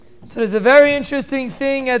So there's a very interesting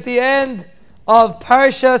thing at the end of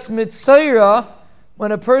Parshas Mitzayra,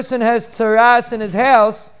 when a person has tzaras in his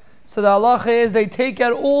house. So the halacha is they take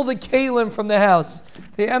out all the kalim from the house.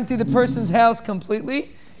 They empty the person's house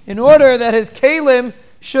completely in order that his kalim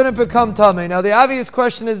shouldn't become tamei. Now the obvious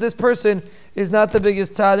question is, this person is not the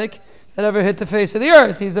biggest tzaddik that ever hit the face of the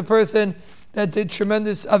earth. He's a person that did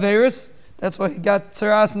tremendous averis. That's why he got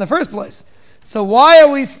tzaras in the first place. So why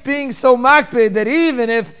are we being so makbid that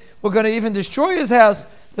even if we're going to even destroy his house,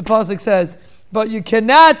 the pasuk says, but you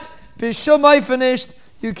cannot be shumai finished,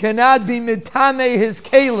 you cannot be mitame his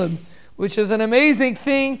kalim, which is an amazing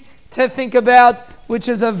thing to think about, which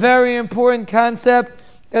is a very important concept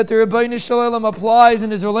that the Rebbeinu Shalom applies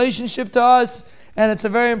in his relationship to us, and it's a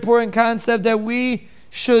very important concept that we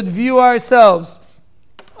should view ourselves.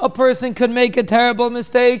 A person could make a terrible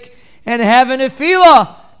mistake and have an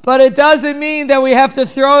nefila, but it doesn't mean that we have to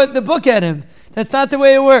throw the book at him. That's not the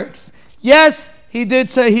way it works. Yes, he did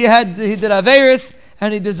averis,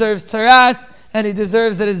 and he deserves tzaras, and he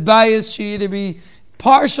deserves that his bias should either be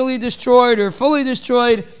partially destroyed or fully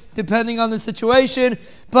destroyed, depending on the situation.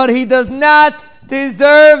 But he does not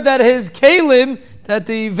deserve that his kalim, that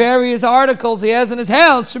the various articles he has in his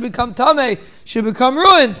house, should become tamei, should become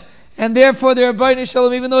ruined. And therefore, the Rebbeinu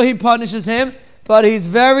Shalom, even though he punishes him, but he's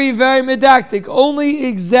very, very medactic, only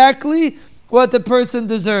exactly what the person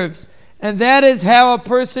deserves. And that is how a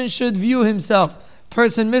person should view himself.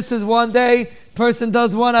 Person misses one day, person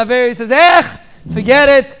does one aver, he says, forget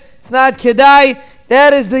it, it's not kedai.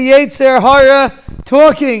 That is the Yetzer Hara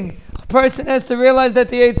talking. A person has to realize that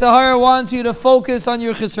the Yetzer Hara wants you to focus on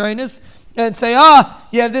your chesroinus and say,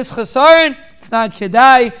 you have this chesaron, it's not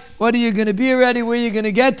kedai. What are you going to be already? Where are you going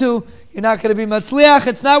to get to? You're not going to be matzliach,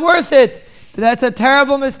 it's not worth it. But that's a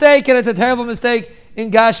terrible mistake, and it's a terrible mistake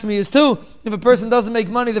in Gashmias too. If a person doesn't make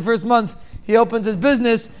money the first month, he opens his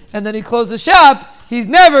business and then he closes shop, he's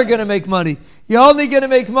never going to make money. You're only going to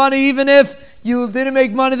make money even if you didn't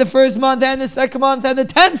make money the first month and the second month and the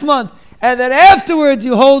 10th month. And then afterwards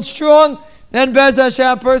you hold strong, then Bez Hashem,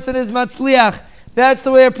 a person is matzliach. That's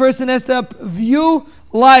the way a person has to view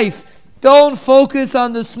life. Don't focus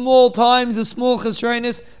on the small times, the small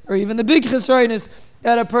chesroinus, or even the big chesroinus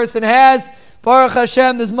that a person has. Baruch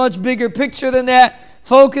Hashem, there's much bigger picture than that.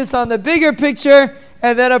 Focus on the bigger picture,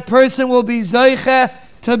 and then a person will be zoiche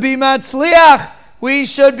to be matzliach. We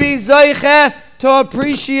should be zoiche to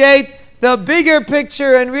appreciate the bigger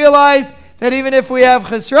picture and realize that even if we have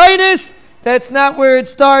chesroinus, that's not where it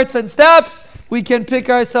starts and stops. We can pick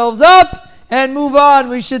ourselves up and move on.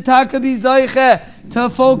 We should taka be zoiche to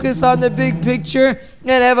focus on the big picture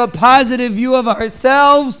and have a positive view of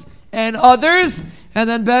ourselves and others. And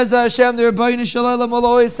then Bez Hashem, the Rebbeinu Shalom will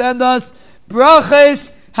always send us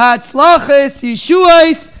brachas, hatzlachas,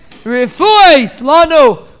 yeshuas, refuas,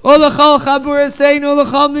 lanu, ulachal chaburaseinu,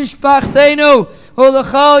 ulachal mishpachteinu,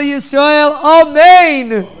 ulachal Yisrael.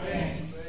 Amen.